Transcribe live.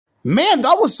Man,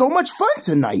 that was so much fun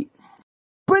tonight.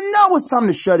 But now it's time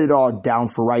to shut it all down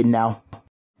for right now.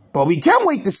 But we can't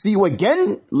wait to see you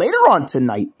again later on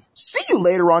tonight. See you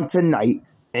later on tonight.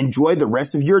 Enjoy the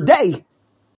rest of your day.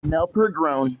 Mel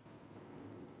Pergrone.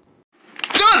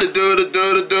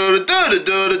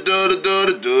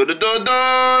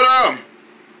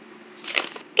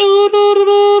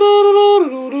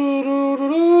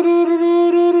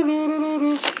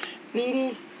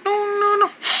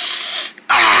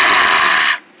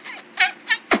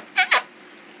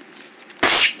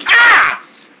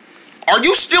 Are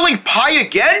you stealing pie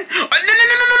again? No.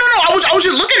 I was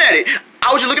just looking at it.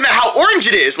 I was just looking at how orange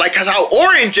it is. Like how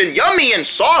orange and yummy and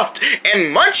soft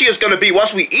and munchy it's gonna be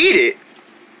once we eat it.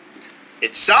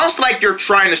 It sounds like you're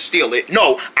trying to steal it.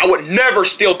 No, I would never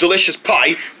steal delicious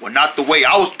pie. Well, not the way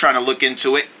I was trying to look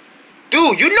into it.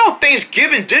 Dude, you know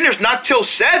Thanksgiving dinner's not till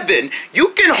 7. You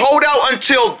can hold out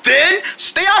until then.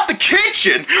 Stay out the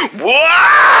kitchen.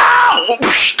 Wow!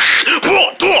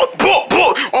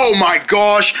 Oh my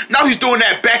gosh. Now he's doing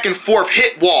that back and forth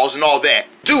hit walls and all that.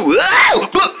 Dude,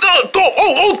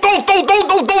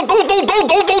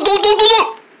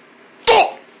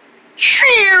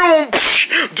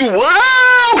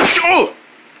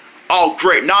 oh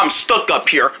great, now I'm stuck up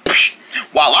here.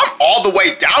 While I'm all the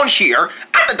way down here.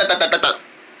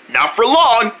 Not for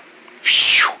long.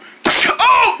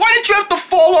 Oh, why did you have to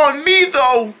fall on me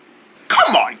though?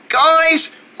 Come on,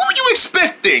 guys. What were you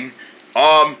expecting?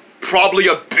 Probably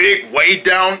a big way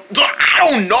down. I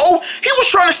don't know. He was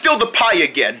trying to steal the pie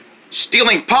again.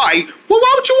 Stealing pie? Well,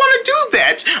 why would you want to do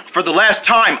that? For the last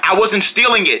time, I wasn't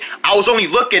stealing it. I was only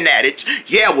looking at it.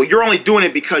 Yeah, well, you're only doing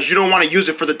it because you don't want to use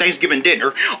it for the Thanksgiving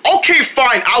dinner. Okay,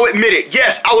 fine, I'll admit it.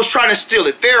 Yes, I was trying to steal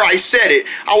it. There, I said it.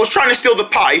 I was trying to steal the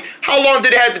pie. How long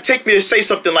did it have to take me to say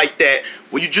something like that?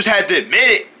 Well, you just had to admit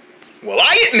it. Well,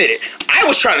 I admit it. I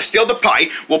was trying to steal the pie.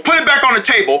 We'll put it back on the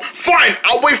table. Fine,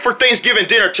 I'll wait for Thanksgiving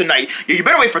dinner tonight. Yeah, you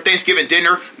better wait for Thanksgiving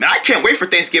dinner. Man, I can't wait for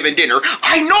Thanksgiving dinner.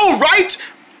 I know, right?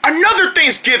 Another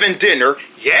Thanksgiving dinner.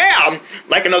 Yeah,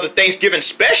 like another Thanksgiving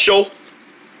special.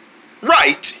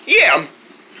 Right, yeah.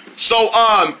 So,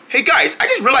 hey guys, I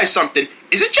just realized something.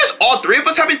 Is it just all three of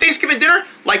us having Thanksgiving dinner?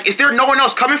 Like, is there no one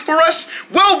else coming for us?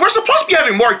 Well, we're supposed to be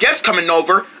having more guests coming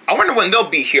over. I wonder when they'll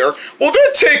be here. Well,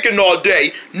 they're taking all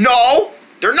day. No,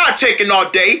 they're not taking all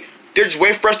day. They're just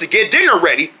waiting for us to get dinner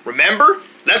ready. Remember?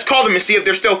 Let's call them and see if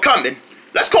they're still coming.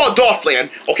 Let's call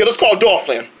Dolphland. Okay, let's call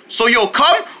Dolphland. So you'll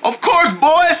come? Of course,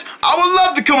 boys. I would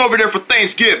love to come over there for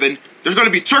Thanksgiving. There's gonna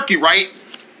be turkey, right?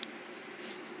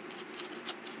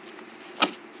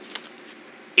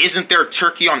 Isn't there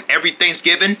turkey on every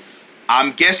Thanksgiving?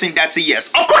 I'm guessing that's a yes.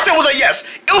 Of course it was a yes.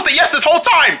 It was a yes this whole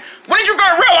time. When did you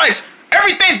guys realize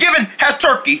every Thanksgiving has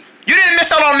turkey? You didn't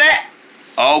miss out on that?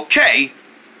 Okay.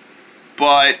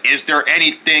 But is there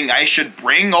anything I should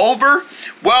bring over?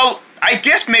 Well, I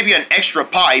guess maybe an extra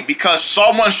pie because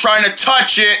someone's trying to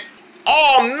touch it.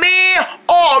 Oh man,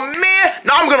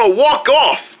 now I'm gonna walk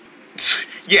off.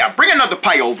 Yeah, bring another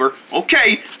pie over.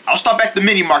 Okay, I'll stop at the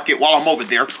mini market while I'm over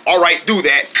there. All right, do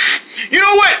that. You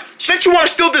know what? Since you want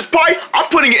to steal this pie, I'm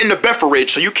putting it in the beverage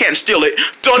so you can't steal it.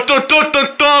 Dun dun dun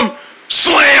dun dun.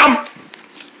 Slam!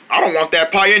 I don't want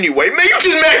that pie anyway. Man, you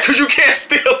just mad because you can't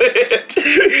steal it.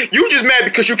 You just mad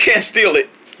because you can't steal it.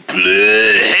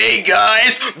 Hey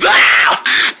guys.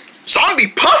 Ah! Zombie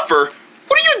Puffer?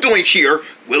 What are you doing here?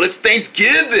 Well, it's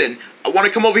Thanksgiving. I want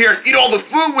to come over here and eat all the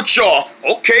food with y'all.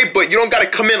 Okay, but you don't got to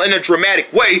come in a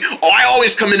dramatic way. Oh, I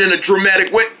always come in a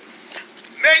dramatic way.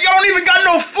 Man, y'all don't even got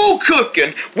no food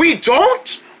cooking. We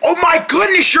don't? Oh my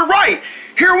goodness, you're right.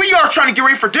 Here we are trying to get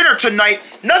ready for dinner tonight.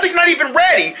 Nothing's not even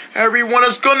ready. Everyone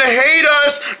is gonna hate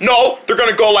us. No, they're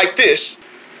gonna go like this.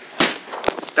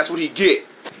 That's what he get.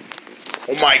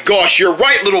 Oh my gosh, you're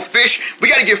right, little fish. We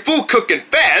gotta get food cooking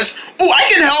fast. Oh, I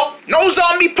can help. No,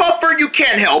 Zombie Puffer, you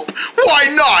can't help. Why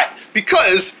not?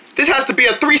 Because this has to be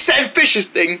a 3-cent fishes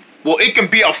thing. Well, it can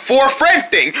be a 4-friend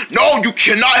thing. No, you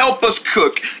cannot help us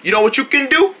cook. You know what you can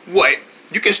do? What?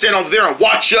 You can stand over there and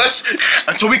watch us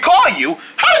until we call you.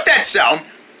 How does that sound?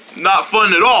 Not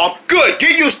fun at all. Good,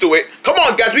 get used to it. Come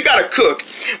on, guys, we gotta cook.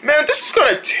 Man, this is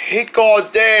gonna take all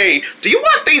day. Do you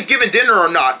want Thanksgiving dinner or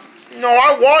not? No,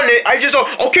 I want it.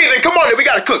 Okay, then come on, then we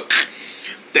gotta cook.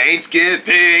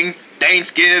 Thanksgiving,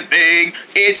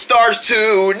 it starts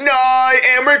tonight,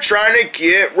 and we're trying to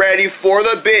get ready for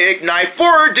the big night.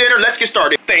 For dinner, let's get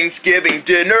started. Thanksgiving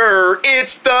dinner,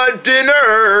 it's the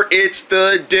dinner,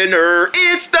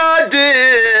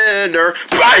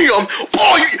 Bam!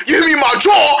 Oh, you hit me in my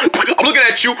jaw. I'm looking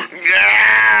at you.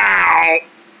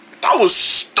 That was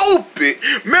stupid.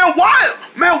 Man,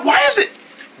 why is it?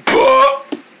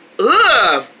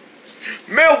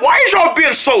 Man, why is y'all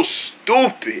being so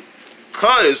stupid?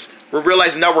 Cause we're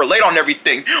realizing that we're late on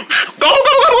everything. Go,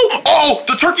 go, go! Oh,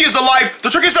 the turkey is alive.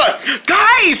 The turkey is alive.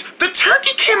 Guys, the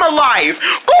turkey came alive.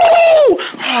 Oh,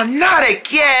 not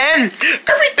again.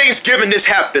 Every Thanksgiving this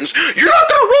happens. You're not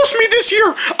gonna roast me this year.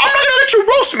 I'm not gonna let you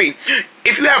roast me.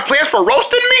 If you have plans for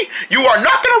roasting me, you are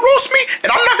not gonna roast me,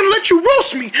 and I'm not gonna let you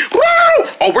roast me.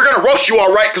 Oh, we're gonna roast you,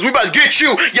 all right, because we about to get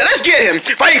you. Yeah, let's get him.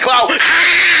 Fighting Cloud.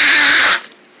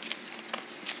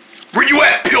 Where you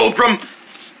at, Pilgrim?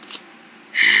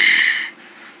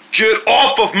 Get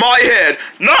off of my head.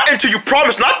 Not until you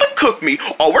promise not to cook me.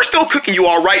 Oh, we're still cooking you,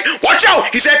 all right. Watch out.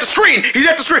 He's at the screen. He's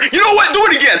at the screen. You know what? Do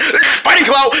it again. Fighting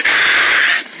Cloud.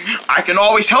 I can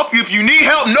always help you if you need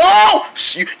help. No!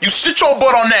 You sit your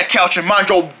butt on that couch and mind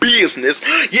your business.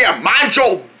 Yeah, mind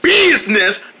your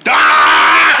business.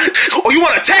 Ah! Oh, you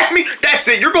want to attack me? That's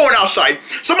it. You're going outside.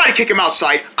 Somebody kick him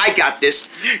outside. I got this.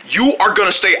 You are going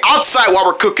to stay outside while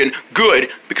we're cooking.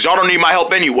 Good, because y'all don't need my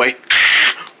help anyway.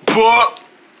 But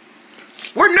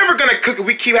we're never gonna cook if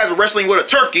we keep having wrestling with a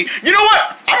turkey. You know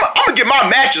what? I'm gonna get my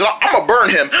matches. I'm gonna burn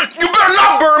him. You better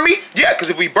not burn me. Yeah, because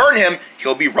if we burn him,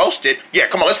 he'll be roasted. Yeah,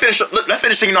 come on. Let's finish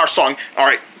singing our song. All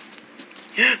right.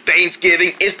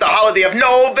 Thanksgiving is the holiday of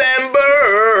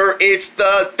November. It's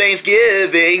the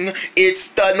Thanksgiving. It's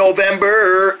the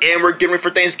November, and we're getting ready for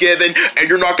Thanksgiving. And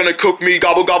you're not gonna cook me.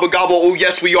 Gobble, gobble, gobble. Oh,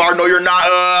 yes, we are. No, you're not.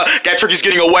 That turkey's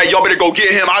getting away. Y'all better go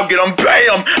get him. I'll get him.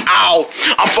 Bam! Ow!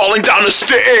 I'm falling down the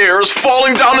stairs.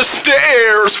 Falling down the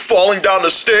stairs. Falling down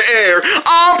the stairs.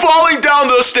 I'm falling down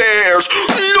the stairs.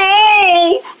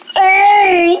 No!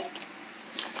 Oh!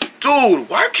 Dude,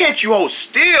 why can't you hold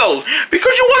still?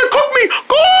 Because you want to cook me.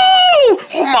 Go!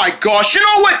 Oh my gosh, you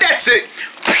know what? That's it.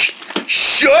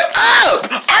 Shut up!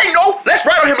 I know. Let's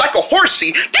ride on him like a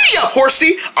horsey. Giddy up,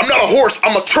 horsey. I'm not a horse.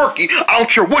 I'm a turkey. I don't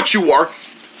care what you are.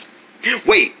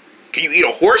 Wait, can you eat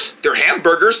a horse? They're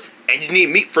hamburgers. And you need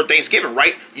meat for Thanksgiving,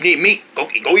 right? You need meat. Go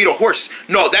eat a horse.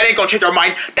 No, that ain't gonna change our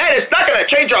mind. That is not gonna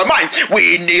change our mind.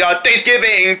 We need a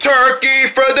Thanksgiving turkey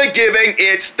for the giving.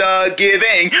 It's the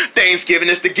giving. Thanksgiving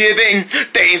is the giving.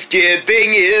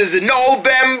 Thanksgiving is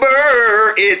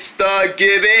November. It's the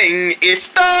giving. It's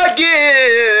the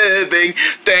giving.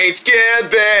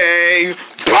 Thanksgiving.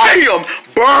 Bam!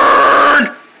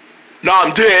 Burn! Now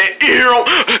I'm dead.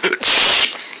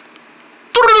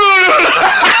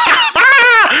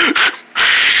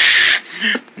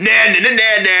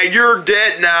 Nah, you're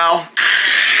dead now.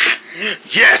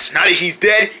 Yes, now that he's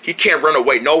dead, he can't run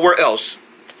away nowhere else.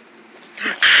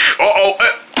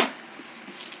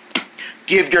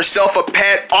 Give yourself a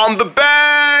pat on the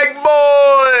back,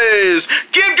 boys.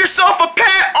 Give yourself a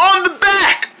pat on the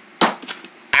back.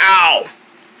 Ow.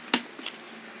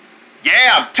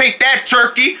 Yeah, take that,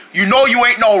 turkey. You know you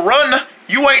ain't no runner.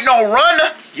 You ain't no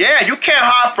runner. Yeah, you can't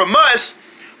hide from us.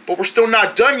 But we're still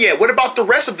not done yet. What about the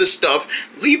rest of this stuff?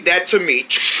 Leave that to me.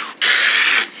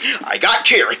 I got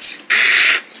carrots.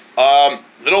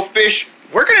 Little fish.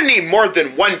 We're gonna need more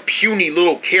than one puny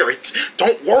little carrot.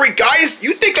 Don't worry, guys.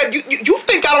 You think you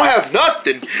think I don't have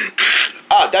nothing?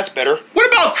 That's better. What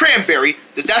about cranberry?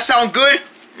 Does that sound good?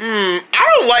 I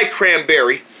don't like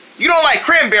cranberry. You don't like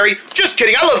cranberry? Just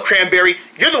kidding. I love cranberry.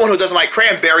 You're the one who doesn't like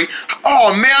cranberry.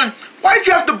 Oh man. Why did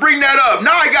you have to bring that up?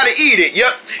 Now I gotta eat it,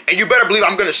 yep. And you better believe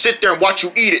I'm gonna sit there and watch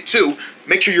you eat it too.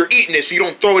 Make sure you're eating it so you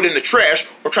don't throw it in the trash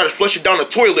or try to flush it down the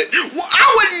toilet. Well, I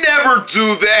would never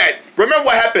do that. Remember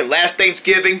what happened last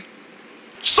Thanksgiving?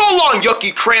 So long,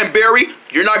 yucky cranberry.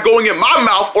 You're not going in my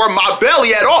mouth or my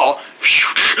belly at all.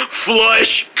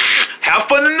 Flush. Have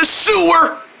fun in the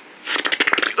sewer.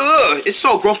 Ugh, it's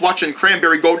so gross watching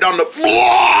cranberry go down the...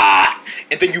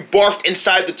 And then you barfed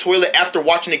inside the toilet after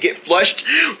watching it get flushed.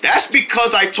 That's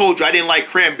because I told you I didn't like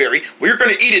cranberry. Well, you're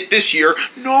gonna eat it this year.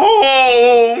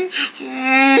 No.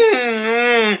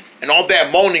 And all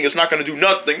that moaning is not gonna do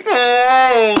nothing.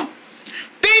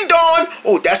 Ding dong.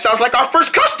 Oh, that sounds like our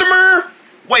first customer.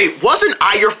 Wait, wasn't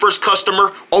I your first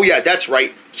customer? Oh yeah, that's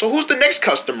right. So who's the next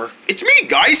customer? It's me,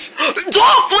 guys.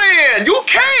 Dolphlin, you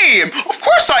came. Of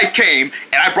course I came.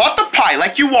 And I brought the pie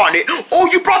like you wanted. Oh,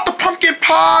 you brought the pumpkin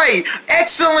pie.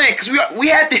 Excellent, because we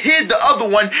had to hid the other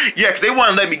one. Yeah, because they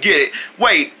wouldn't let me get it.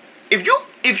 Wait, if you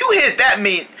hid that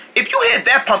if you hid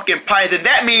that pumpkin pie, then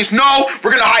that means no,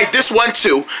 we're gonna hide this one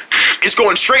too. It's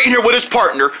going straight in here with his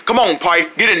partner. Come on, pie,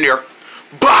 get in there.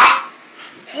 Bah!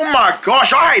 Oh my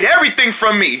gosh, I hide everything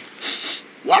from me.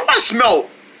 Why do I smell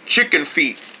chicken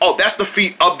feet? Oh, that's the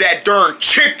feet of that darn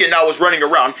chicken that was running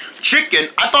around. Chicken?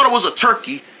 I thought it was a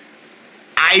turkey.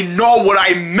 I know what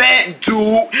I meant,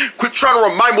 dude. Quit trying to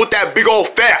remind me with that big old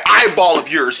fat eyeball of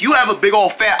yours. You have a big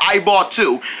old fat eyeball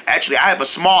too. Actually, I have a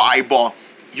small eyeball.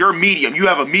 You're medium. You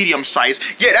have a medium size.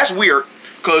 Yeah, that's weird.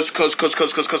 Cause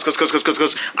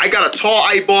I got a tall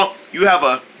eyeball. You have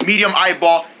a medium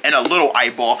eyeball and a little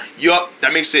eyeball. Yup,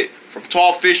 that makes it from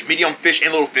tall fish, medium fish,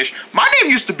 and little fish. My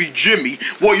name used to be Jimmy.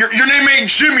 Well, your name ain't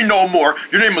Jimmy no more.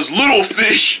 Your name is Little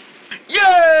Fish.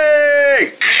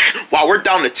 Yay! Wow, we're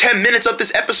down to 10 minutes of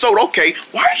this episode. Okay,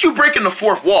 why aren't you breaking the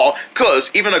fourth wall? Cause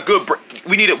even a good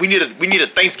we need a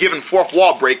Thanksgiving fourth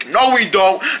wall break. No, we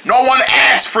don't. No one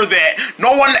asked for that.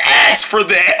 No one asked for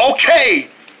that. Okay.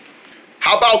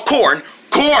 How about corn?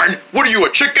 Corn? What are you,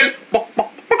 a chicken?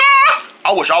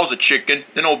 I wish I was a chicken.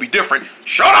 Then it would be different.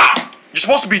 Shut up! You're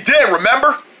supposed to be dead,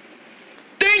 remember?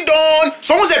 Ding dong!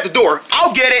 Someone's at the door.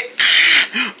 I'll get it.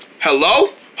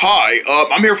 Hello? Hi,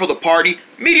 I'm here for the party.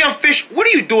 Medium Fish, what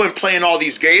are you doing playing all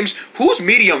these games? Who's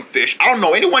Medium Fish? I don't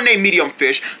know anyone named Medium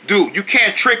Fish. Dude, you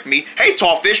can't trick me. Hey,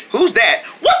 Tall Fish, who's that?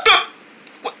 What the?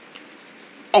 What?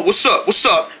 Oh, what's up? What's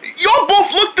up? Y'all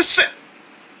both look the same.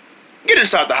 Get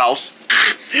inside the house.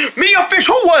 Medium Fish,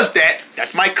 who was that?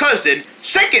 That's my cousin,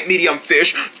 Second Medium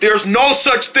Fish. There's no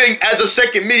such thing as a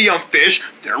second Medium Fish.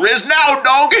 There is now,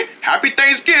 doggy. Happy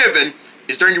Thanksgiving.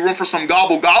 Is there any room for some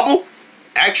gobble gobble?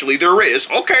 Actually, there is.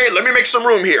 Okay, let me make some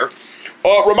room here.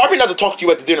 Remind me not to talk to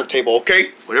you at the dinner table,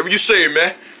 okay? Whatever you say,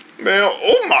 man. Man,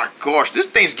 oh my gosh, this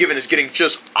Thanksgiving is getting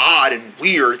just odd and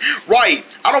weird. Right,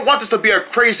 I don't want this to be a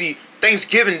crazy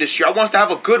Thanksgiving this year. I want us to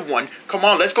have a good one. Come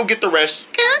on, let's go get the rest.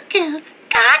 Cuckoo,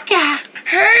 gaga.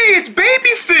 Hey, it's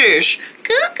Baby Fish.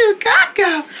 Cuckoo,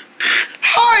 gaga.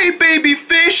 Hi, Baby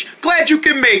Fish. Glad you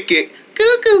can make it.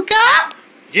 Goo ga.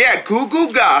 Yeah, goo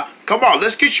goo ga. Come on,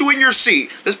 let's get you in your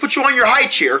seat. Let's put you on your high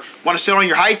chair. Want to sit on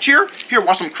your high chair? Here,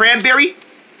 want some cranberry?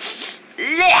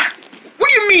 Bleh. What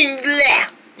do you mean,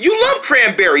 bleh? You love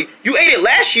cranberry. You ate it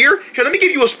last year. Here, let me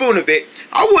give you a spoon of it.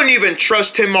 I wouldn't even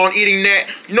trust him on eating that.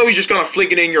 You know he's just gonna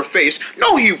flick it in your face.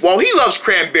 No, he won't. He loves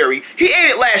cranberry. He ate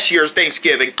it last year's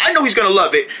Thanksgiving. I know he's gonna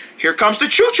love it. Here comes the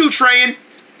choo-choo train.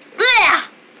 Bleh.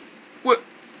 What?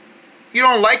 You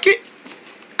don't like it?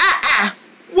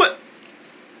 What?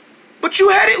 But you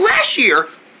had it last year.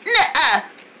 Nuh-uh.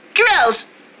 Gross.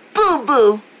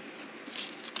 Boo-boo.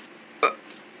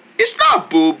 It's not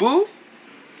boo-boo.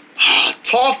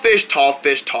 Tall fish, tall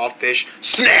fish, tall fish.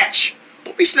 Snatch!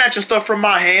 Don't be snatching stuff from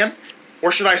my hand.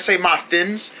 Or should I say my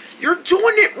fins? You're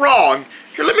doing it wrong.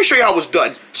 Here, let me show you how it's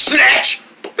done. Snatch!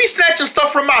 Don't be snatching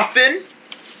stuff from my fin.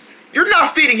 You're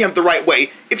not feeding him the right way.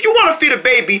 If you want to feed a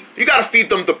baby, you gotta feed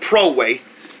them the pro way.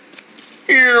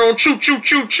 Here, choo choo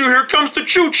choo choo. Here comes the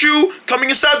choo choo. Coming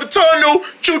inside the tunnel.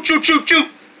 Choo choo choo choo.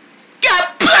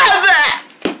 Got that.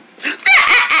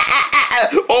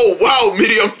 Oh wow,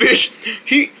 Medium Fish.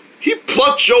 He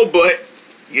plucked your butt.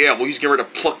 Yeah, well he's getting ready to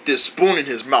pluck this spoon in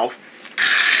his mouth.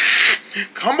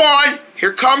 Come on,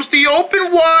 here comes the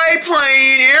open wide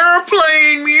plane,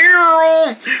 airplane,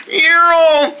 mural,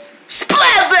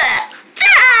 Splather.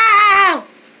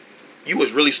 You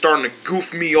was really starting to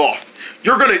goof me off.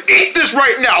 You're gonna eat this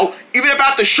right now, even if I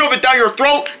have to shove it down your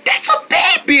throat. That's a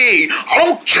baby. I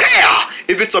don't care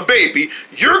if it's a baby.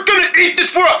 You're gonna eat this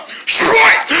for a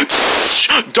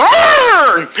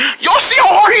darn! Y'all see how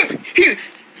hard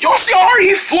y'all see how hard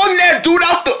he flung that dude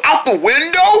out the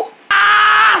window?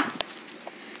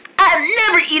 I've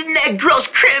never eaten that gross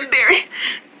cranberry.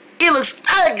 It looks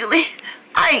ugly.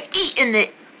 I ain't eating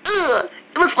it. Ugh.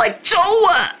 It looks like Toe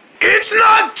Up. It's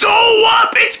not Toe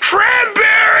Up, it's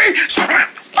cranberry!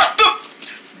 What the?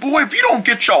 Boy, if you don't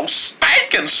get your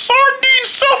stinking sardine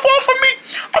self off of me,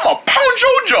 I'ma pound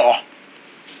your jaw.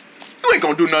 You ain't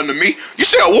gonna do nothing to me. You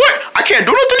said what? I can't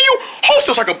do nothing to you?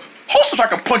 Hostess, I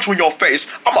can punch you in your face.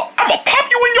 I'ma pop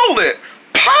you in your lip.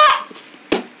 Pop!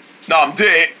 Nah, I'm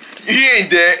dead. He ain't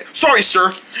dead. Sorry, sir.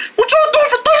 What y'all doing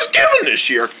for Thanksgiving this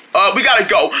year? We gotta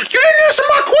go. You didn't answer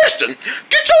my question.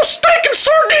 Get your stinking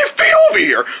sardine feet over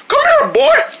here. Come here,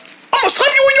 boy. I'ma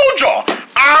slap you in your jaw.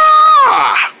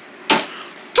 Ah!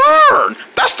 Darn!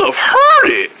 That stuff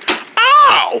hurted.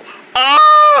 Ow!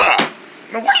 Ah!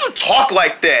 Man, why do you talk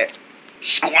like that?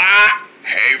 Squat!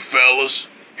 Hey, fellas.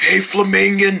 Hey,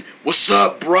 Flamingon. What's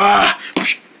up, bruh?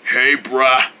 Hey,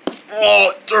 bruh.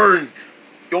 Oh, darn.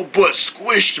 Your butt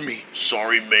squished me.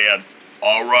 Sorry, man.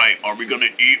 All right, are we gonna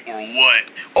eat or what?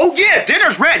 Oh yeah,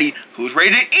 dinner's ready. Who's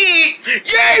ready to eat?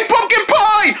 Yay, pumpkin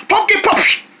pie! Pumpkin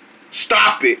pie!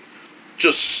 Stop it.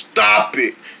 Just stop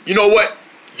it. You know what?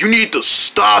 You need to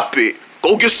stop it.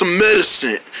 Go get some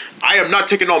medicine. I am not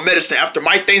taking no medicine after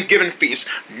my Thanksgiving feast.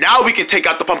 Now we can take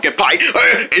out the pumpkin pie.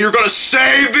 And you're gonna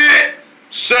save it.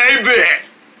 Save it.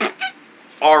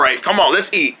 All right, come on,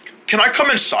 let's eat. Can I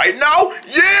come inside now?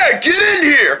 Yeah, get in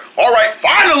here. All right,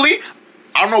 finally.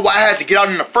 I don't know why I had to get out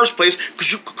in the first place,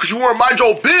 cause you weren't mind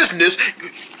your business.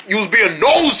 You was being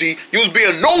nosy. You was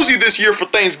being nosy this year for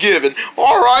Thanksgiving.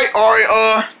 All right.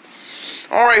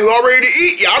 Who all ready to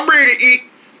eat? Yeah, I'm ready to eat.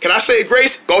 Can I say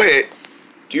grace? Go ahead.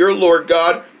 Dear Lord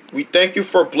God, we thank you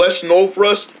for blessing over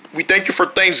us. We thank you for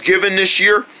Thanksgiving this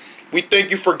year. We thank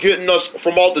you for getting us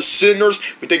from all the sinners.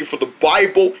 We thank you for the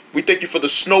Bible. We thank you for the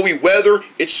snowy weather.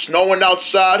 It's snowing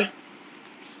outside.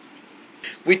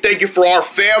 We thank you for our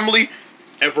family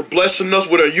and for blessing us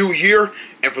with a new year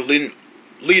and for leading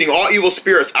all evil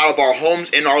spirits out of our homes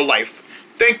and our life.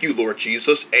 Thank you, Lord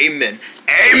Jesus. Amen.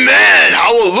 Amen.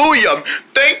 Hallelujah.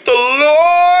 Thank the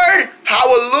Lord.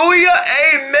 Hallelujah.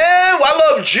 Amen. I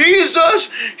love Jesus.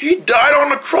 He died on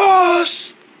the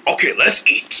cross. Okay, let's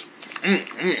eat.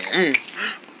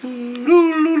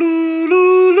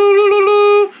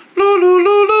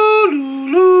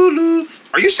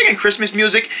 Are you singing Christmas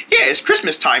music? Yeah, it's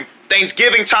Christmas time.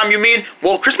 Thanksgiving time, you mean?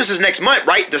 Well, Christmas is next month,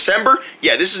 right? December?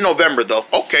 Yeah, this is November, though.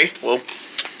 Okay, well.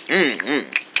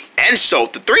 And so,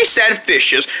 the 3 sad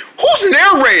fishes. Who's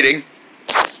narrating?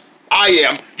 I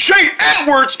am Jay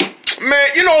Edwards. Man,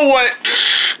 you know what?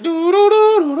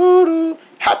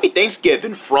 Happy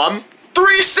Thanksgiving from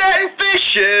 3 sad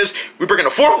fishes. We're breaking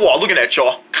the 4th wall, looking at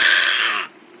y'all.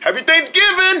 Happy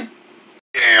Thanksgiving.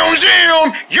 Damn.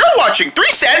 You're watching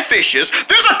 3 sad fishes.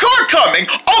 There's a car coming.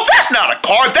 Oh, that's not a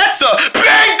car. That's a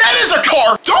bang. That is a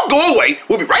car. Don't go away.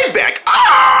 We'll be right back.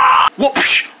 Well,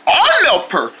 on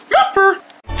Meltper.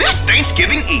 This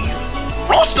Thanksgiving Eve,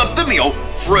 roast up the meal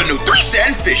for a new 3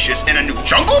 sad fishes and a new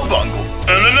jungle bungle.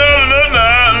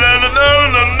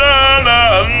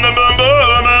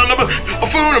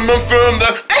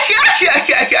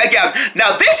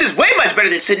 Now this is way much better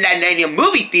than sitting at a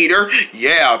movie theater.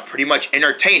 Yeah, pretty much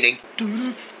entertaining. Will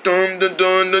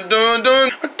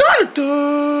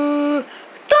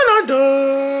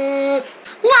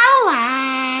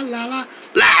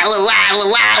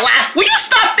you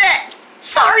stop that?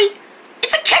 Sorry.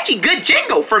 It's a catchy good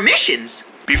jingle for missions.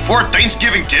 Before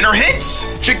Thanksgiving dinner hits,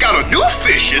 check out a new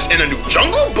fishes and a new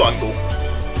jungle bundle.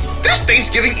 This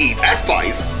Thanksgiving Eve at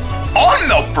 5 on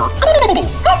Meltper.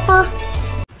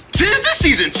 'Tis the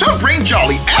season to bring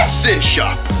jolly at Sin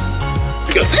Shop.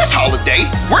 Because this holiday,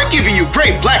 we're giving you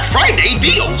great Black Friday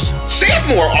deals. Save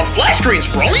more on flat screens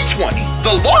for only $20,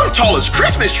 the long tallest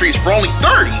Christmas trees for only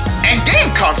 $30, and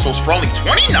game consoles for only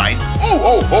 $29.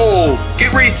 Oh.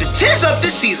 Get ready to tiz up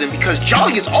this season because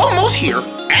Jolly is almost here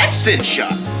at Sin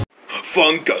Shop.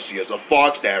 Fun-Gussie is a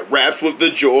fox that raps with the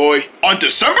joy. On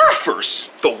December 1st,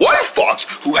 the one fox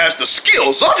who has the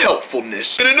skills of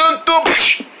helpfulness.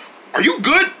 Are you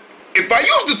good? If I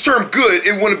used the term good,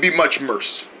 it wouldn't be much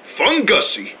worse.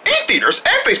 Fun-Gussie. In theaters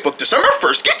and Facebook December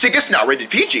 1st. Get tickets now, rated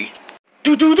PG.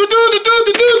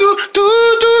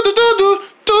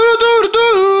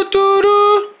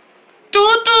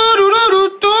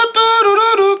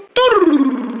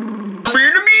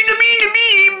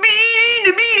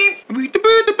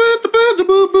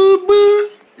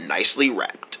 Nicely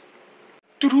wrapped.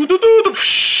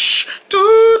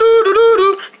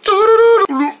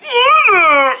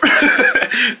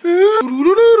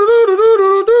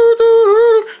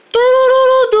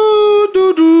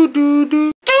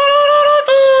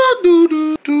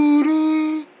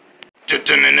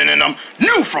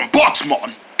 New from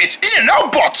Boxmon. It's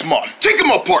In-N-Out Boxmon. Take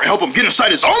him apart and help him get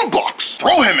inside his own box.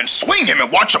 Throw him and swing him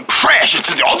and watch him crash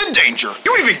into all the danger.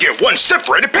 You even get one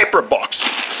separated paper box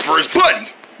for his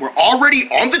buddy. We're already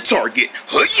on the target.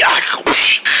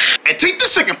 And take the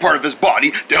second part of his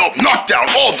body to help knock down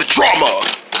all the drama.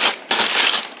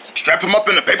 Strap him up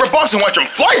in a paper box and watch him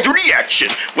fly through the action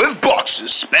with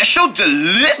Box's special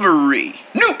delivery.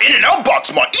 New In-N-Out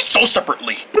Boxmon, eat so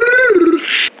separately.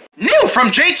 New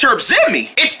from J-Turb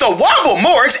Zimmy, it's the Wobble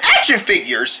Morgs action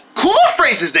figures. Cool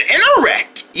phrases to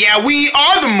interact. Yeah, we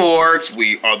are the Morgs,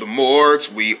 we are the Morgs,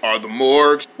 we are the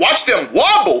Morgs. Watch them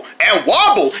wobble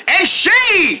and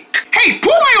shake. Hey,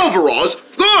 pull my overalls.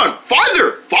 Go on,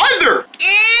 farther.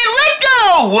 And let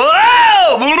go.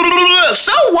 Whoa,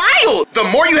 so wild. The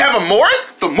more you have a Morg,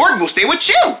 the Morg will stay with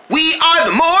you. We are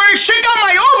the Morgs. Check out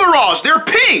my overalls, they're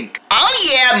pink. Oh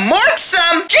yeah, Morg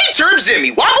some. J-Turb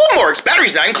Zimmy, Wobble Morgs,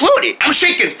 batteries not included. I'm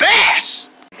shaking fast.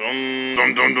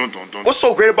 What's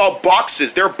so great about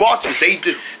boxes? They're boxes. They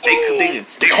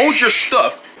hold your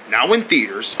stuff. Now in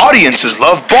theaters, audiences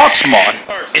love Boxmon.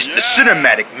 It's the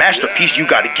cinematic masterpiece you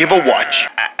gotta give a watch.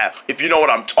 If you know what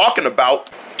I'm talking about,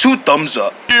 2 thumbs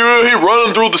up. Yeah, he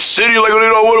running through the city like,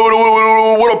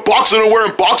 what a boxer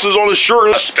wearing boxes on his shirt.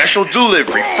 A special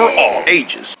delivery for all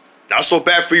ages. Not so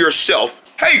bad for yourself.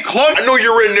 Hey, Clump, I know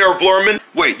you're in there, Vlerman.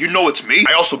 Wait, you know it's me?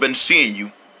 I also been seeing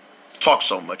you talk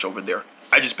so much over there.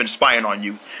 I just been spying on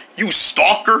you. You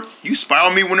stalker. You spy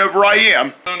on me whenever I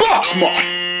am.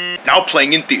 Boxmon! Now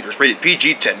playing in theaters. Rated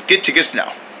PG-10. Get tickets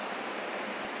now.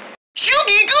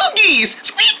 Choogy Googies!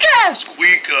 Squeaker!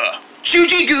 Squeaker!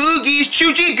 Choogy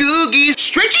Googies,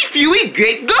 stretchy Fewy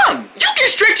grape gum. You can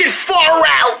stretch it far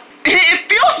out. It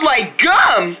feels like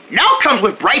gum. Now comes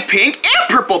with bright pink and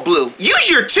purple blue. Use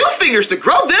your 2 fingers to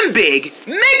grow them big.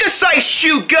 Mega size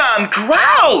chew gum,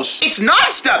 grouse. It's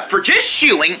non-stop for just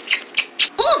chewing.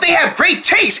 Ooh, they have great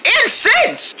taste and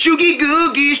sense. Choogy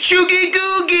Googies. Choogy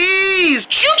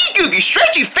Googies,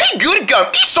 stretchy fake good gum.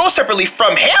 Each sold separately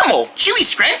from Hamel. Chewy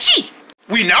scrunchy.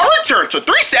 We now return to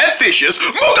 3 sad fishes.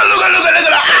 Mooga looga looga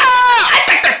looga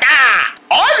ah!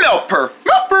 On Meltpur.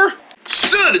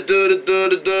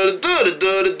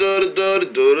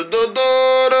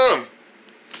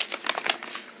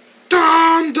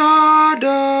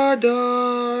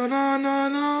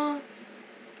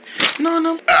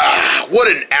 Ah, what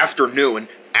an afternoon.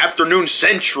 Afternoon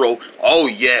Central. Oh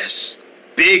yes.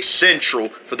 Big Central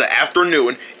for the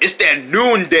afternoon. It's that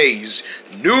noon days.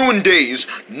 Noon days.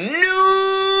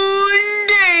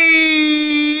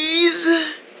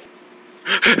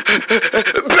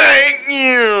 Bang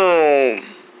you.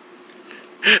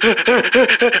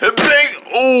 Bang.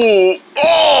 Ooh.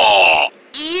 Oh.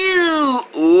 Ew.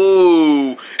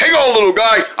 Ooh. Hang on, little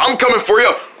guy. I'm coming for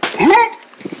you.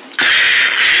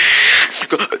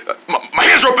 My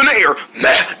hands are up in the air.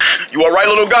 You all right,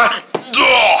 little guy?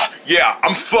 Yeah,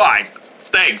 I'm fine.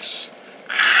 Thanks.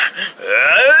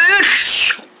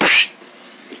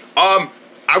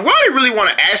 I really want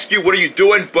to ask you, what are you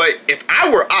doing? But if I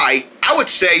were I would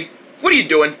say, what are you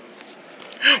doing?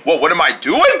 Well, what am I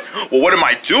doing?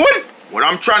 What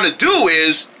I'm trying to do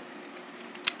is,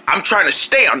 I'm trying to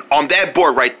stand on that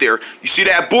board right there. You see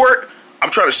that board? I'm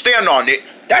trying to stand on it.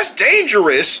 That's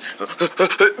dangerous.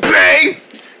 Bang!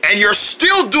 And you're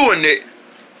still doing it.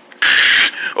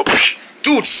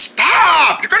 Dude,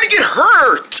 stop! You're gonna get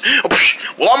hurt!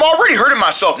 Well, I'm already hurting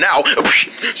myself now.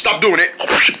 Stop doing it.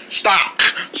 Stop.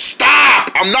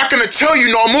 I'm not gonna tell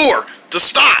you no more to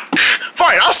stop.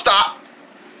 Fine, I'll stop.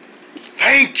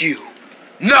 Thank you.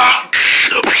 Nah.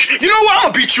 You know what? I'm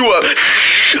gonna beat you up.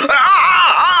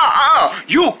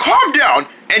 You, calm down.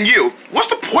 And you, what's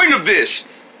the point of this?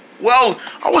 Well,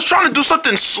 I was trying to do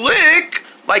something slick.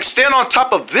 Like stand on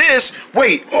top of this.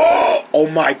 Wait. Oh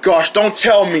my gosh, don't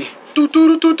tell me.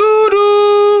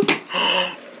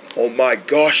 Oh my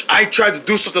gosh, I tried to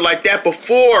do something like that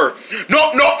before.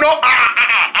 No.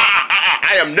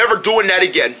 I am never doing that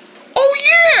again. Oh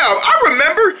yeah, I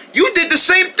remember. You did the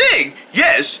same thing.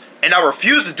 Yes, and I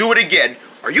refuse to do it again.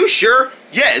 Are you sure?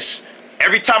 Yes.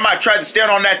 Every time I tried to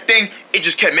stand on that thing, it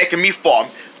just kept making me fall.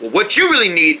 Well, what you really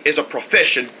need is a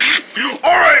profession.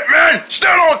 All right, man,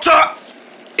 stand on top.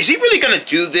 Is he really gonna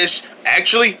do this?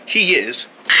 Actually, he is.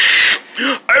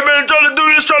 I've been trying to do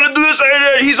this,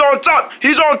 and he's on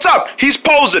top. He's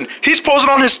posing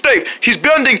on his stave. He's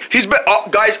bending, oh,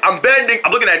 guys, I'm bending.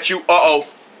 I'm looking at you, uh-oh.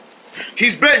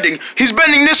 He's bending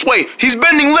this way. He's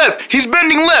bending left.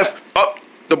 Oh,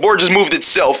 the board just moved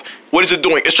itself. What is it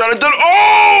doing? It's trying to do,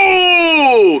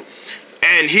 oh!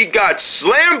 And he got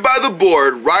slammed by the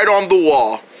board right on the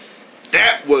wall.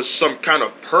 That was some kind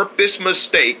of purpose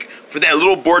mistake for that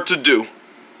little board to do.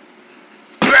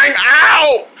 Bang,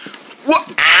 ow!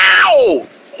 What? Ow!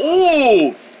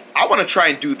 Ooh! I want to try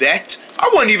and do that. I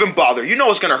wouldn't even bother. You know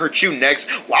it's going to hurt you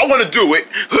next. Well, I want to do it.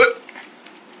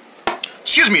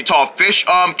 Excuse me, tall fish.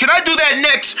 Can I do that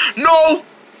next? No!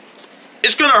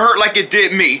 It's going to hurt like it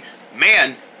did me.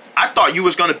 Man, I thought you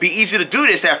was going to be easy to do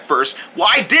this at first. Well,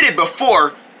 I did it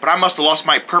before, but I must have lost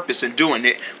my purpose in doing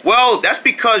it. Well, that's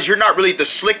because you're not really the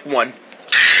slick one.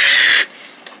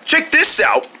 Check this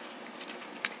out.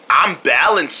 I'm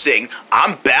balancing.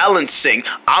 I'm balancing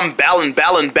on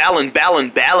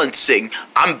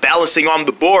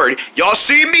the board. Y'all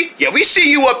see me? Yeah, we see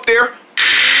you up there.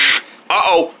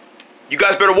 Uh-oh. You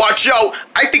guys better watch out.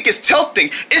 I think it's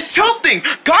tilting. It's tilting.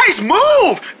 Guys,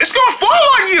 move. It's gonna fall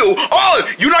on you. Oh,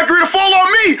 you're not going to fall on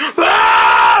me.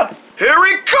 Ah! Here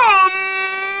it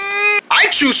comes. I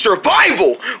choose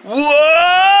survival.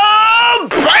 Whoa!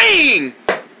 Bang!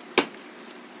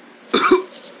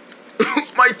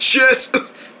 My chest.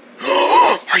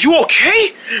 Are you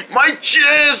okay? My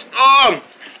chest.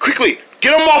 Quickly,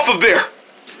 get him off of there.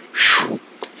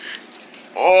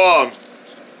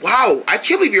 Wow, I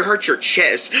can't believe you hurt your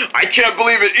chest. I can't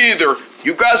believe it either.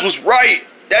 You guys was right.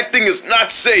 That thing is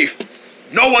not safe.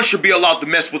 No one should be allowed to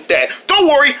mess with that. Don't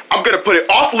worry, I'm gonna put it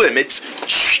off limits.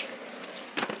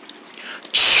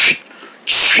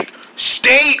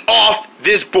 Stay off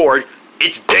this board.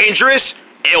 It's dangerous.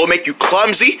 It will make you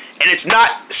clumsy, and it's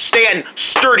not stand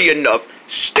sturdy enough.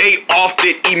 Stay off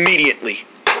it immediately.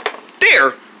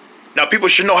 There. Now people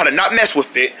should know how to not mess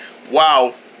with it.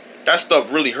 Wow, that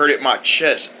stuff really hurted my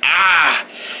chest. Ah,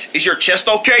 is your chest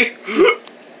okay?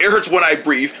 It hurts when I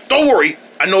breathe. Don't worry,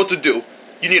 I know what to do.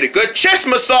 You need a good chest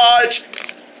massage.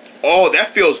 Oh, that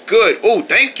feels good. Oh,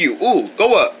 thank you. Ooh,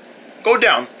 go up, go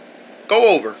down, go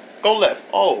over, go left.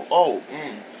 Oh,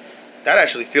 that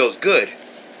actually feels good.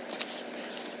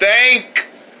 Thank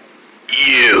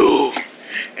you.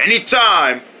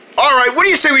 Anytime. All right, what do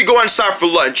you say we go inside for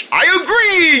lunch? I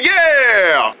agree,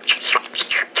 yeah.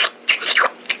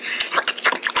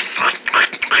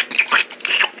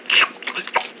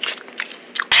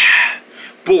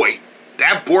 Boy,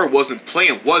 that board wasn't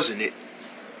playing, wasn't it?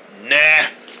 Nah,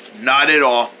 not at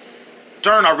all.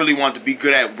 Darn, I really wanted to be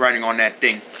good at riding on that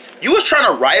thing. You was trying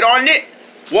to ride on it?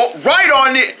 Well, ride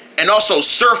on it and also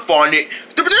surf on it.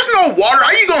 But there's no water.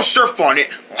 How you gonna surf on it?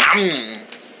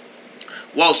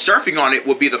 Well, surfing on it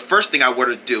would be the first thing I would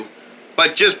to do.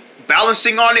 But just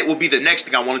balancing on it would be the next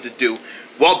thing I wanted to do.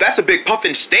 Well, that's a big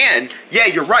puffin stand. Yeah,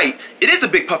 you're right. It is a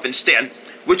big puffin stand.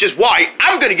 Which is why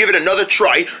I'm gonna give it another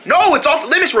try. No, it's off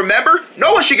limits, remember?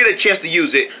 No one should get a chance to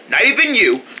use it. Not even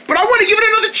you. But I want to give it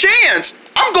another chance.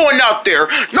 I'm going out there.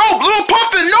 No, little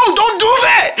puffin, no, don't do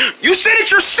that. You said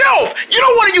it yourself. You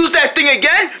don't want to use that thing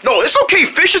again. No, it's okay,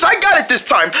 fishes. I got it this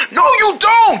time. No, you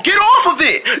don't. Get off of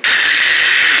it.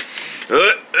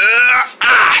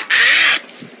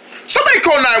 Somebody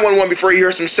call 911 before he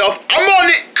hears himself. I'm on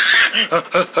it.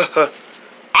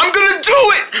 I'm gonna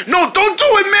do it! No, don't do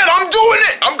it, man! I'm doing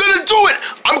it! I'm gonna do it!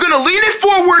 I'm gonna lean it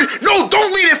forward! No,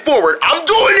 don't lean it forward! I'm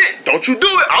doing it! Don't you do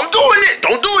it! I'm doing it!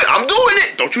 Don't do it! I'm doing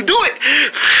it! Don't you do it!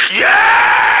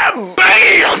 Yeah!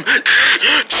 Bam!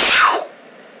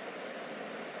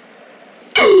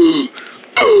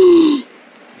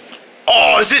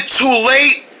 Oh, is it too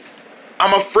late?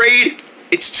 I'm afraid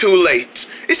it's too late.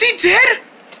 Is he dead?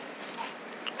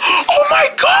 Oh my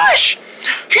gosh!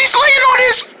 He's laying on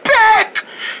his back!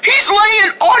 He's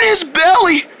laying on his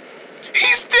belly!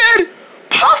 He's dead!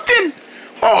 Puffin!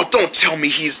 Oh, don't tell me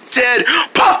he's dead!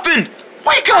 Puffin!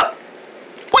 Wake up!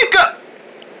 Wake up!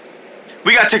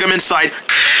 We gotta take him inside.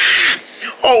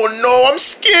 Oh no, I'm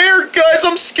scared, guys.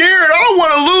 I'm scared. I don't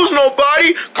want to lose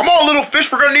nobody. Come on, little fish.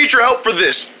 We're gonna need your help for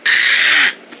this.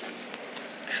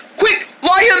 Quick,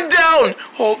 lie him down.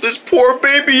 Oh, this poor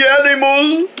baby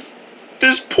animal.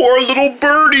 This poor little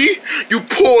birdie. You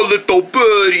poor little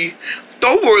birdie.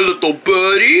 Don't worry, little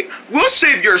birdie. We'll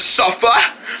save your suffer.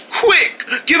 Quick,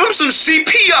 give him some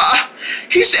CPR.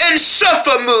 He's in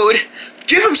suffer mood.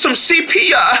 Give him some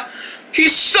CPR.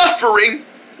 He's suffering.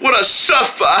 What a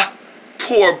suffer.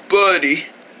 Poor birdie.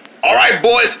 All right,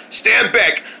 boys, stand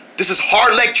back. This is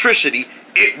hard electricity.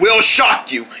 It will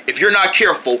shock you if you're not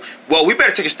careful. Well, we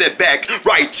better take a step back.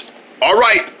 Right. All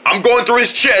right, I'm going through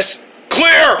his chest.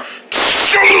 Clear.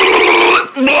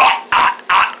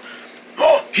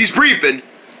 He's breathing.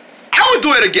 I would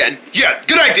do it again. Yeah,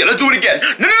 good idea. Let's do it again.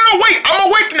 No, wait.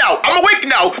 I'm awake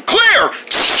now. Clear.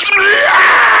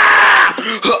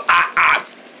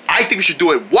 I think we should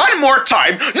do it one more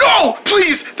time. No,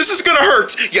 please. This is gonna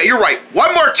hurt. Yeah, you're right.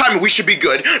 One more time and we should be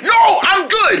good. No, I'm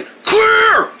good.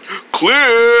 Clear.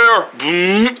 Clear.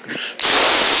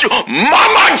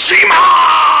 Mama Jima.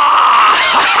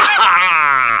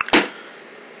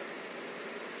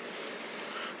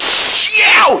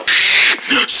 Yow!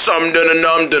 Some dun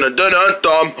dun dun dun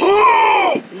dun.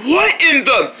 What in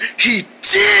the? He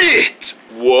did it!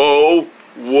 Whoa!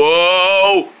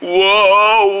 Whoa!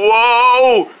 Whoa!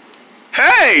 Whoa!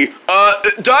 Hey!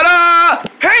 Da-da!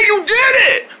 Hey, you did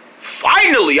it!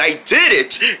 Finally, I did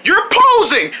it! You're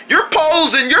posing! You're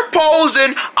posing! You're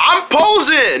posing! I'm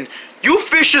posing! You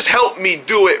fishes helped me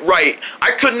do it right.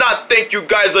 I could not thank you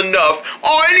guys enough.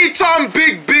 Oh, anytime,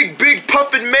 big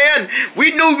puffin man. We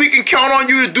knew we can count on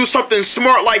you to do something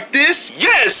smart like this.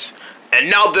 Yes! And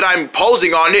now that I'm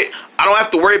posing on it, I don't have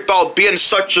to worry about being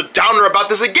such a downer about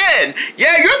this again.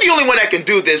 Yeah, you're the only one that can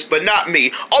do this, but not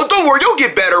me. Oh, don't worry, you'll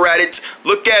get better at it.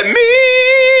 Look at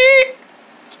me.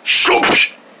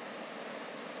 Shoosh.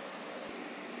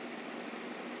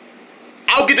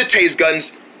 I'll get the tase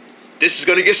guns. This is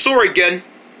gonna get sore again.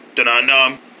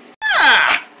 Dun-dun-dun.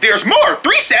 Ah, there's more.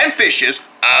 3 sandfishes.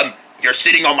 You're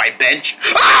sitting on my bench.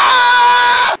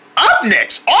 Ah! Up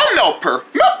next, on Melper.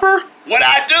 Melper, what'd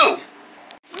I do?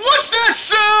 What's that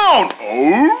sound?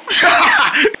 Oh,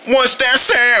 what's that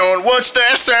sound? What's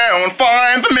that sound?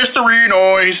 Find the mystery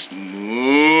noise.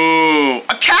 Ooh,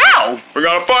 a cow. We're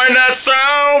gonna find that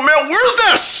sound. Man, where's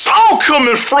that sound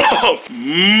coming from?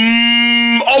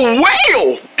 A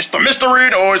whale. It's the mystery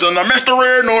noise and the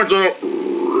mystery noise.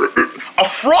 A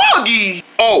froggy?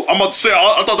 Oh, I'm about to say,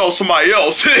 I thought that was somebody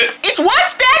else. It's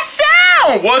What's That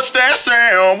Sound? What's that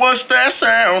sound? What's that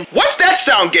sound? What's That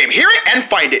Sound game? Hear it and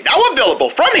find it. Now available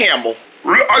from Hamble.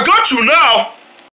 I got you now.